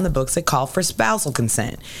statute on the books that called for spousal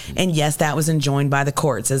consent. And yes, that was enjoined by the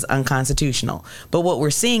courts as unconstitutional. But what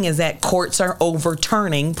we're seeing is that courts are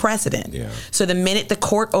overturning precedent. Yeah. So the minute the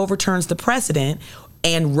court overturns the precedent,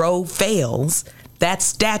 and Roe fails, that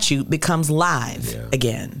statute becomes live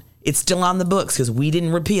again. It's still on the books because we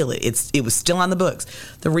didn't repeal it. It was still on the books.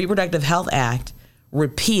 The Reproductive Health Act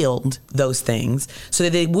repealed those things so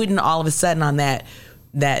that they wouldn't all of a sudden on that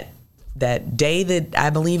day that I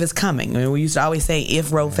believe is coming. I mean, we used to always say,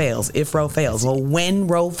 if Roe fails, if Roe fails. Well, when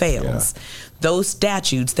Roe fails, those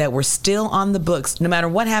statutes that were still on the books, no matter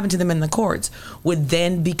what happened to them in the courts, would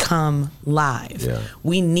then become live. Yeah.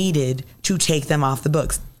 We needed to take them off the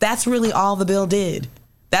books. That's really all the bill did.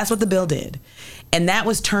 That's what the bill did. And that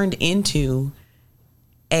was turned into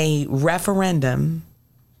a referendum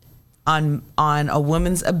on a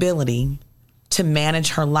woman's ability to manage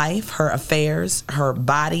her life, her affairs, her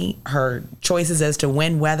body, her choices as to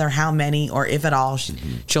when, whether, how many, or if at all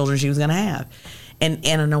children she was going to have. And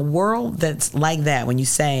in a world that's like that, when you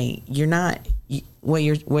say you're not, in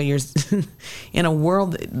a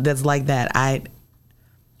world that's like that,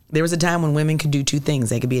 there was a time when women could do two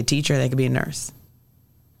things. They could be a teacher, they could be a nurse.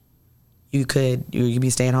 You could be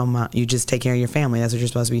a stay-at-home mom. You just take care of your family. That's what you're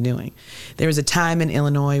supposed to be doing. There was a time in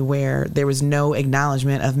Illinois where there was no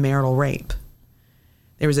acknowledgement of marital rape.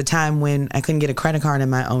 There was a time when I couldn't get a credit card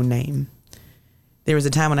in my own name. There was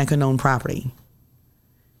a time when I couldn't own property.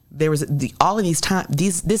 There was all of these times.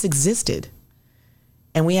 This existed,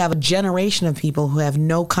 and we have a generation of people who have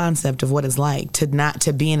no concept of what it's like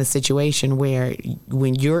to be in a situation where,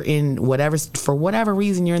 when you're in for whatever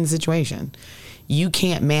reason you're in the situation, you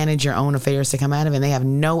can't manage your own affairs to come out of it, and they have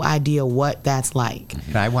no idea what that's like.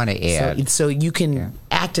 And I want to add, so you can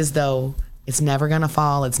act as though It's never going to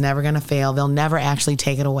fall. It's never going to fail. They'll never actually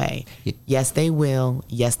take it away. Yes, they will.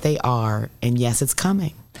 Yes, they are. And yes, it's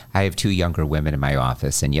coming. I have 2 younger women in my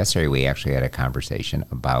office, and yesterday we actually had a conversation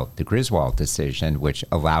about the Griswold decision, which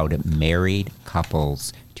allowed married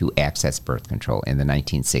couples to access birth control in the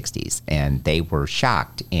 1960s. And they were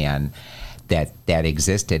shocked and that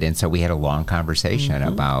existed. And so we had a long conversation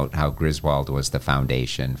about how Griswold was the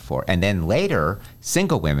foundation for, and then later,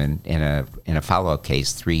 single women in a follow-up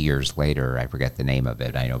case 3 years later, I forget the name of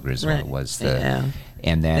it. I know Griswold was the,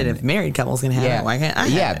 and then if married couples can have it, why can't I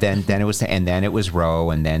have it? Then it was, and then it was Roe,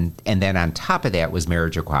 and then on top of that was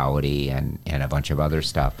marriage equality and a bunch of other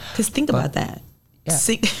stuff. Because think about that. Yeah.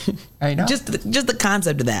 See, I know. Just the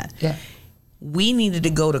concept of that. Yeah. We needed to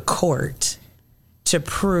go to court to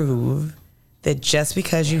prove that just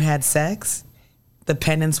because you had sex, the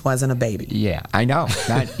penance wasn't a baby. Yeah, I know.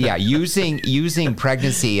 Using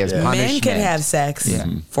pregnancy as punishment. Men could have sex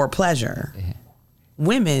for pleasure. Yeah.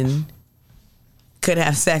 Women could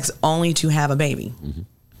have sex only to have a baby. And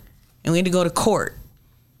we had to go to court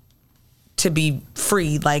to be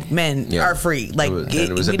free like men are free. Like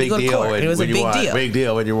it was a big deal. It was a big deal. Big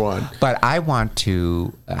deal when you won. But I want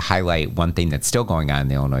to highlight one thing that's still going on in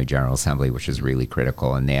the Illinois General Assembly, which is really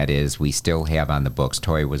critical, and that is we still have on the books,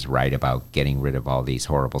 Toi was right about getting rid of all these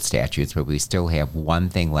horrible statutes, but we still have one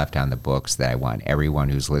thing left on the books that I want everyone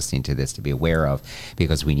who's listening to this to be aware of,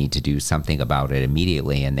 because we need to do something about it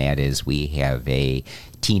immediately, and that is we have a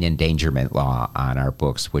teen endangerment law on our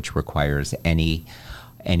books, which requires any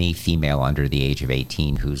female under the age of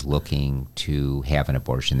 18 who's looking to have an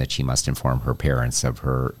abortion that she must inform her parents of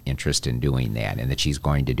her interest in doing that and that she's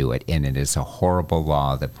going to do it. And it is a horrible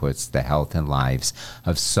law that puts the health and lives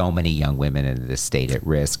of so many young women in this state at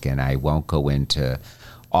risk. And I won't go into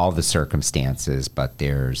all the circumstances, but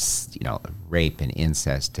there's, rape and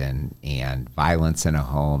incest and violence in a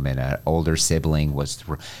home, and an older sibling was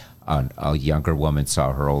a younger woman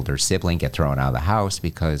saw her older sibling get thrown out of the house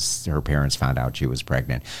because her parents found out she was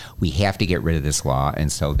pregnant. We have to get rid of this law, and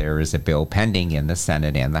so there is a bill pending in the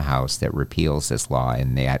Senate and the House that repeals this law,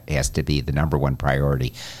 and that has to be the number one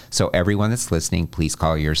priority. So everyone that's listening, please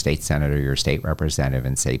call your state senator, your state representative,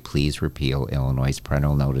 and say, please repeal Illinois'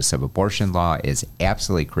 parental notice of abortion law. It is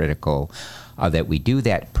absolutely critical that we do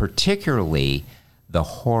that, particularly the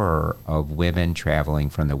horror of women traveling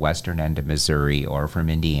from the western end of Missouri or from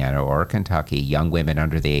Indiana or Kentucky, young women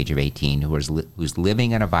under the age of 18 who's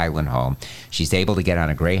living in a violent home. She's able to get on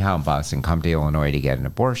a Greyhound bus and come to Illinois to get an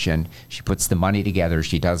abortion. She puts the money together.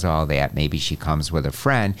 She does all that. Maybe she comes with a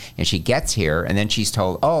friend, and she gets here, and then she's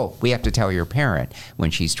told, oh, we have to tell your parent, when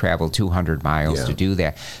she's traveled 200 miles to do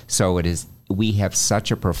that. So it is. We have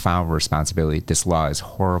such a profound responsibility. This law is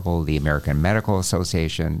horrible. The American Medical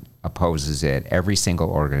Association opposes it, every single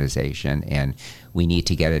organization, and we need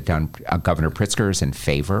to get it done. Governor Pritzker is in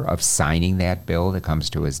favor of signing that bill that comes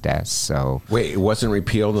to his desk. So wait, it wasn't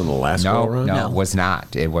repealed in the last go around? No, it was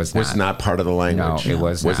not. It was not. Was not part of the language? No, it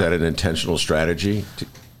was Was not. that an intentional strategy?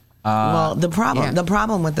 Well, the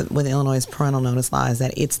problem with Illinois' parental notice law is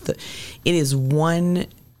that it is one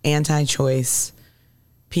anti-choice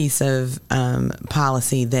piece of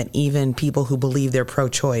policy that even people who believe they're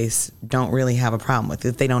pro-choice don't really have a problem with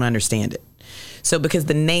if they don't understand it. So because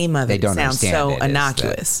the name of it sounds so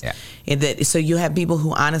innocuous. So you have people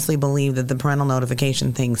who honestly believe that the parental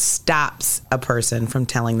notification thing stops a person from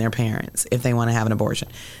telling their parents if they want to have an abortion.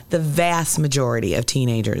 The vast majority of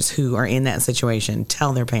teenagers who are in that situation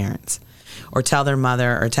tell their parents, or tell their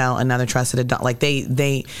mother, or tell another trusted adult. Like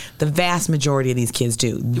the vast majority of these kids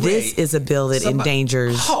do. This is a bill that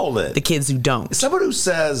endangers the kids who don't. Someone who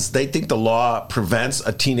says they think the law prevents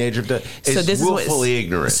a teenager is willfully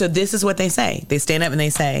ignorant. So this is what they say. They stand up and they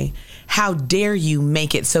say, how dare you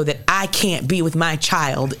make it so that I can't be with my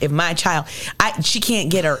child if my child, she can't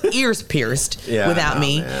get her ears pierced without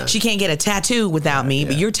me. Man. She can't get a tattoo without me,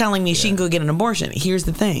 but you're telling me she can go get an abortion. Here's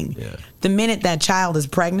the thing. The minute that child is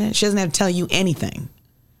pregnant, she doesn't have to tell you anything.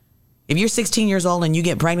 If you're 16 years old and you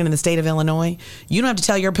get pregnant in the state of Illinois, you don't have to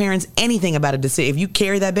tell your parents anything about a decision. If you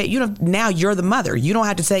carry that baby, now you're the mother. You don't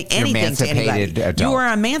have to say anything to anybody. Adult. You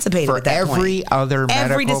are emancipated for at that point. Every other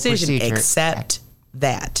medical decision procedure. Except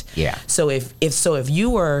that. Yeah. So if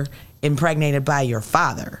you were impregnated by your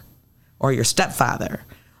father or your stepfather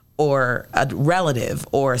or a relative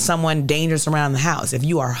or someone dangerous around the house, if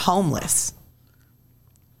you are homeless,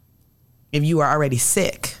 if you are already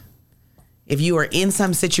sick, if you are in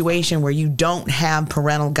some situation where you don't have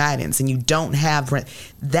parental guidance and you don't have,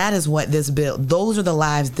 that is what those are the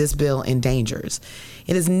lives this bill endangers.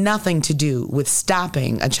 It has nothing to do with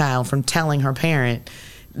stopping a child from telling her parent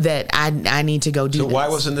that I need to go do this. So why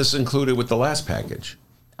wasn't this included with the last package?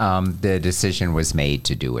 The decision was made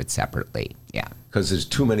to do it separately. Yeah. Because there's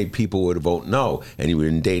too many people who would vote no, and you would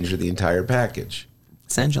endanger the entire package.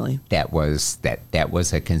 Essentially, that was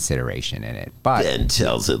a consideration in it. But Ben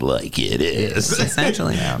tells it like it is.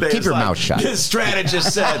 Essentially, keep your mouth shut. The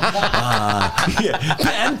strategist said,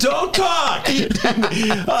 "Ben, don't talk."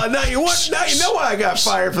 Now you know why I got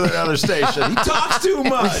fired from that other station. He talks too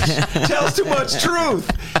much, tells too much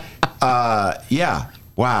truth. Yeah.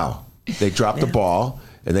 Wow. They dropped the ball.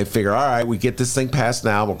 And they figure, all right, we get this thing passed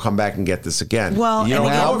now. We'll come back and get this again. Well, you don't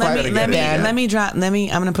know if I'm going to get it again. I'm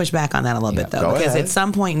going to push back on that a little bit, though, because at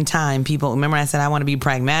some point in time, people remember I said I want to be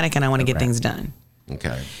pragmatic and I want to get things done.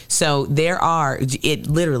 Okay. So it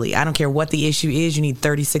literally, I don't care what the issue is, you need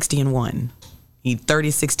 30, 60, and 1. You need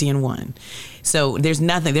 30, 60, and 1. So there's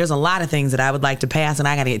a lot of things that I would like to pass, and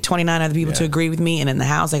I got to get 29 other people to agree with me, and in the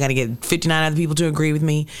House I got to get 59 other people to agree with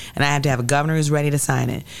me, and I have to have a governor who's ready to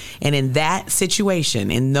sign it. And in that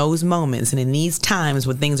situation, in those moments, and in these times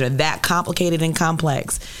when things are that complicated and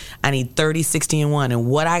complex, I need 30, 60, and 1. And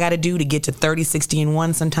what I got to do to get to 30, 60, and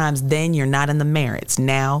 1, sometimes then you're not in the merits.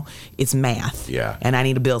 Now it's math. Yeah. And I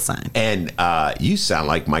need a bill signed. And you sound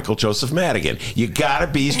like Michael Joseph Madigan. You got to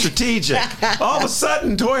be strategic. All of a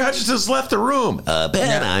sudden, Toi Hutchinson's left the room.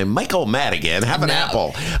 Ben, I'm Michael Madigan. Have an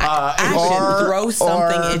apple. I should throw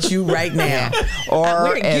something at you right now.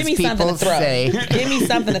 Or give me something to throw. Give me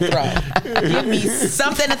something to throw. Give me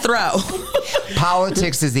something to throw.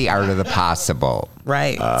 Politics is the art of the possible.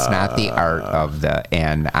 Right. It's not the art of the,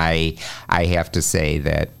 and I have to say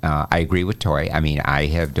that I agree with Toi. I mean, I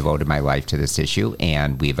have devoted my life to this issue,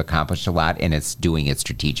 and we've accomplished a lot, and it's doing it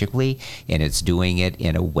strategically, and it's doing it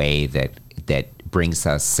in a way that brings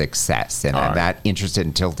us success. And I'm not interested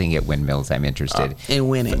in tilting at windmills. I'm interested in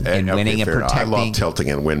winning. In winning and protecting. I love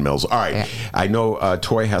tilting and windmills. All right. Yeah. I know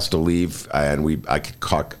Toi has to leave, and I could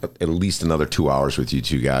talk at least another 2 hours with you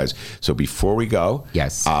two guys. So before we go,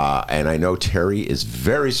 yes. And I know Terry is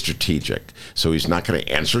very strategic, so he's not going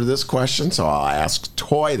to answer this question. So I'll ask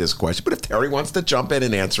Toi this question. But if Terry wants to jump in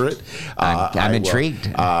and answer it, I'm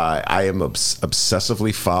intrigued. I am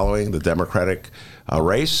obsessively following the Democratic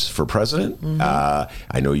race for president. Mm-hmm.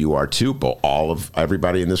 I know you are too, but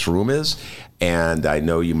everybody in this room is. And I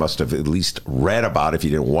know you must have at least read about it if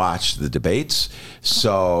you didn't watch the debates.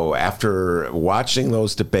 So after watching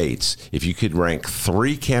those debates, if you could rank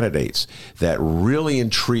 3 candidates that really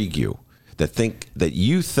intrigue you, that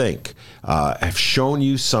you think have shown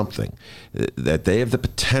you something, that they have the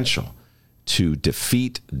potential to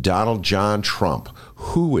defeat Donald John Trump,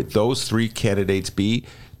 who would those 3 candidates be?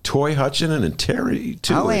 Toi Hutchinson and Terry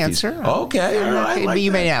too. I'll answer. Okay, all right. Like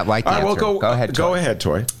you may not like the answer. Well, go ahead. Go ahead,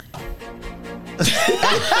 Toi.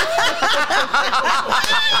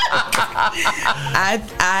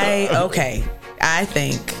 I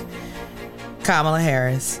think Kamala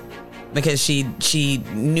Harris, because she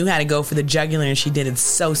knew how to go for the jugular, and she did it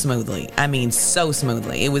so smoothly. I mean, so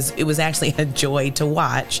smoothly. It was actually a joy to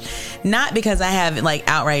watch. Not because I have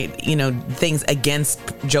outright things against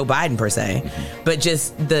Joe Biden per se, but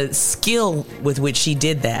just the skill with which she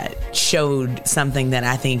did that showed something that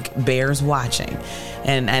I think bears watching,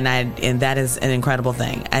 and that is an incredible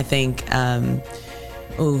thing. I think.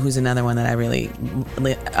 Who's another one that I really...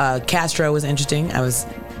 Castro was interesting. I was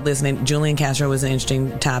listening. Julian Castro was an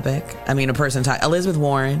interesting topic. I mean, a person talk. Elizabeth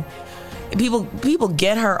Warren. People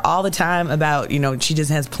get her all the time about, she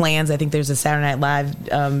just has plans. I think there's a Saturday Night Live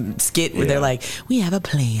skit where they're like, we have a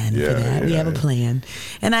plan for that. We have a plan.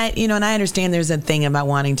 And I understand there's a thing about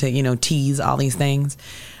wanting to, tease all these things.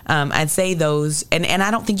 I'd say those, and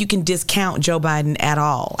I don't think you can discount Joe Biden at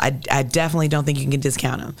all. I definitely don't think you can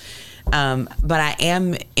discount him. But I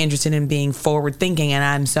am interested in being forward thinking, and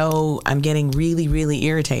I'm getting really, really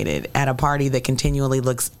irritated at a party that continually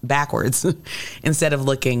looks backwards instead of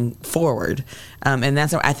looking forward. And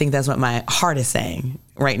I think that's what my heart is saying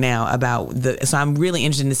right now so I'm really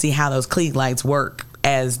interested to see how those Klieg lights work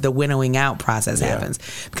as the winnowing out process happens.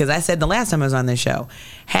 Because I said the last time I was on this show,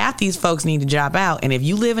 half these folks need to drop out. And if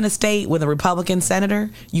you live in a state with a Republican senator,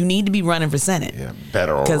 you need to be running for Senate. Yeah,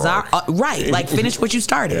 better or wrong. Finish what you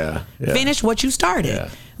started. Finish what you started. Yeah.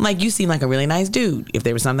 You seem like a really nice dude. If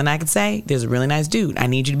there was something I could say, there's a really nice dude. I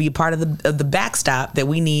need you to be a part of the backstop that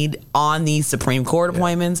we need on these Supreme Court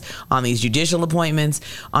appointments, on these judicial appointments,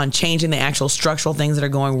 on changing the actual structural things that are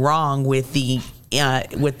going wrong with the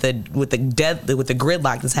gridlock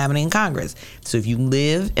that's happening in Congress. So if you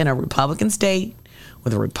live in a Republican state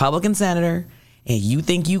with a Republican senator and you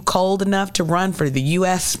think you cold enough to run for the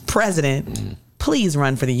U.S. president, please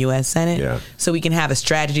run for the U.S. Senate so we can have a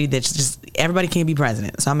strategy that's just everybody can't be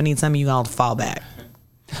president. So I'm going to need some of you all to fall back.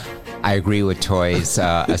 I agree with Toy's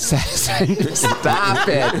assessment. Stop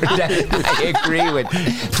it. I agree with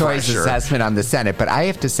Toy's assessment on the Senate. But I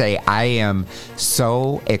have to say, I am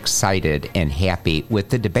so excited and happy with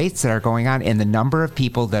the debates that are going on and the number of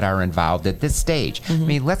people that are involved at this stage. I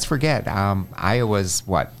mean, let's forget, Iowa's,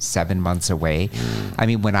 7 months away? I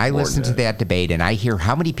mean, when I listen to that debate and I hear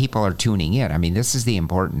how many people are tuning in, I mean, this is the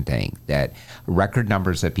important thing, that record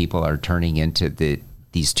numbers of people are turning into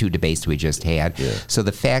these two debates we just had. Yeah. So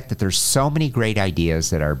the fact that there's so many great ideas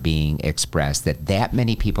that are being expressed, that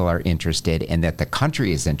many people are interested, and that the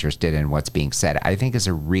country is interested in what's being said, I think is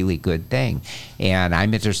a really good thing. And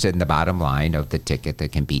I'm interested in the bottom line of the ticket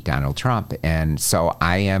that can beat Donald Trump. And so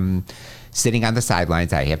I am sitting on the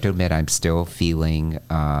sidelines. I have to admit, I'm still feeling,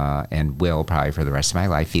 and will probably for the rest of my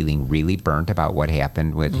life, feeling really burnt about what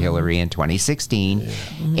happened with Hillary in 2016.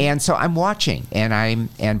 And so I'm watching,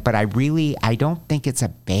 but I don't think it's a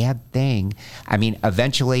bad thing. I mean,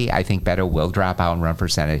 eventually, I think Beto will drop out and run for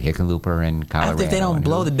Senate. Hickenlooper in Colorado. If they don't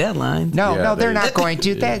blow the deadline. No, they're not going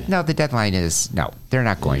to. The deadline is no. They're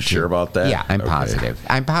not going to. Sure about that? Yeah, I'm positive.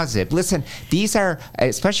 I'm positive. Listen, these are,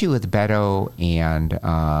 especially with Beto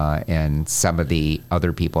and some of the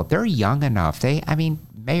other people, they're young enough.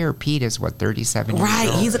 Mayor Pete is 37 years old.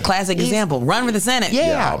 Right, he's a classic example. Run for the Senate.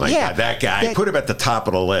 Yeah, oh my God, that guy. Put him at the top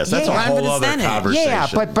of the list. That's a whole other conversation.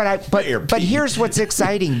 Yeah, but here's what's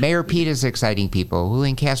exciting. Mayor Pete is exciting people.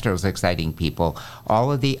 Julian Castro is exciting people.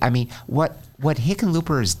 All of what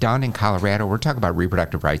Hickenlooper has done in Colorado, we're talking about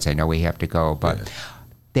reproductive rights. I know we have to go, but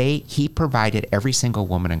he provided every single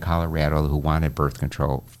woman in Colorado who wanted birth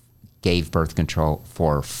control, gave birth control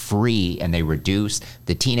for free, and they reduced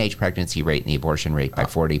the teenage pregnancy rate and the abortion rate by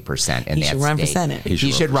 40%. He should run for Senate.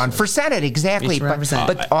 He should run for Senate, exactly.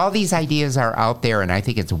 But all these ideas are out there, and I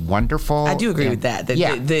think it's wonderful. I do agree with that.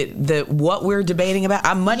 The what we're debating about,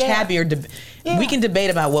 I'm much happier. We can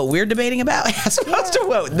debate about what we're debating about as opposed to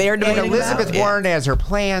what they're debating about. Elizabeth Warren has her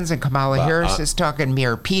plans, and Kamala Harris is talking.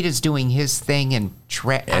 Mayor Pete is doing his thing, and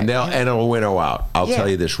it'll winnow out. I'll tell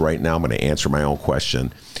you this right now. I'm going to answer my own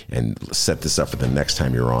question and set this up for the next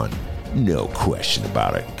time you're on. No question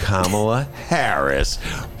about it. Kamala Harris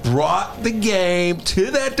brought the game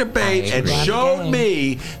to that debate and showed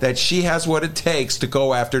me that she has what it takes to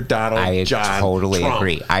go after Donald John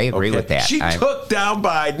Trump. I agree with that. She took down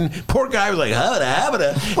Biden. Poor guy was like,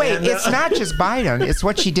 Wait, it's not just Biden. It's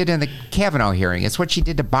what she did in the Kavanaugh hearing. It's what she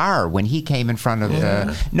did to Barr when he came in front of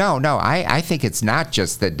the... No, I think it's not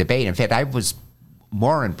just the debate. In fact, I was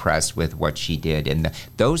more impressed with what she did in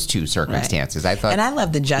those two circumstances. Right. And I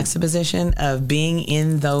love the juxtaposition of being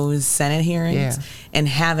in those Senate hearings and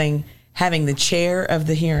having the chair of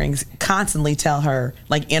the hearings constantly tell her,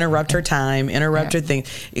 interrupt her time, interrupt her thing,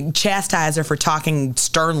 chastise her for talking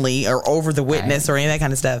sternly or over the witness or any of that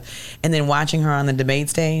kind of stuff, and then watching her on the debate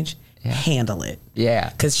stage. Handle it. Yeah.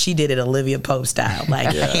 Because she did it Olivia Pope style.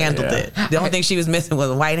 Handled it. The only thing she was missing was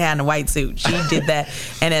a white hat and a white suit. She did that.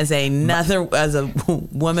 And as a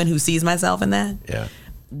woman who sees myself in that,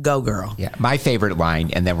 go girl. Yeah. My favorite line,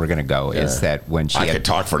 and then we're going to go, is that when she... I could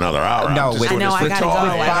talk for another hour.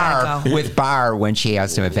 With Barr, when she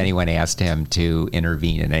asked him if anyone asked him to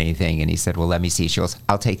intervene in anything, and he said, well, let me see. She goes,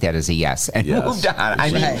 I'll take that as a yes. And moved on.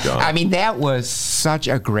 I mean, that was such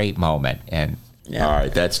a great moment. And... Yeah. All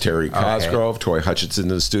right, that's Terry Cosgrove, Toi Hutchinson in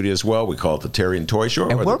the studio as well. We call it the Terry and Toi Show,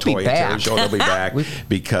 and or we'll the Toi and Terry Show. They'll be back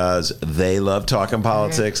because they love talking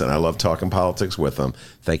politics, and I love talking politics with them.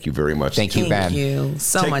 Thank you very much. Thank you, Ben. Thank you.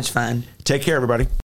 So much fun. Take care, everybody.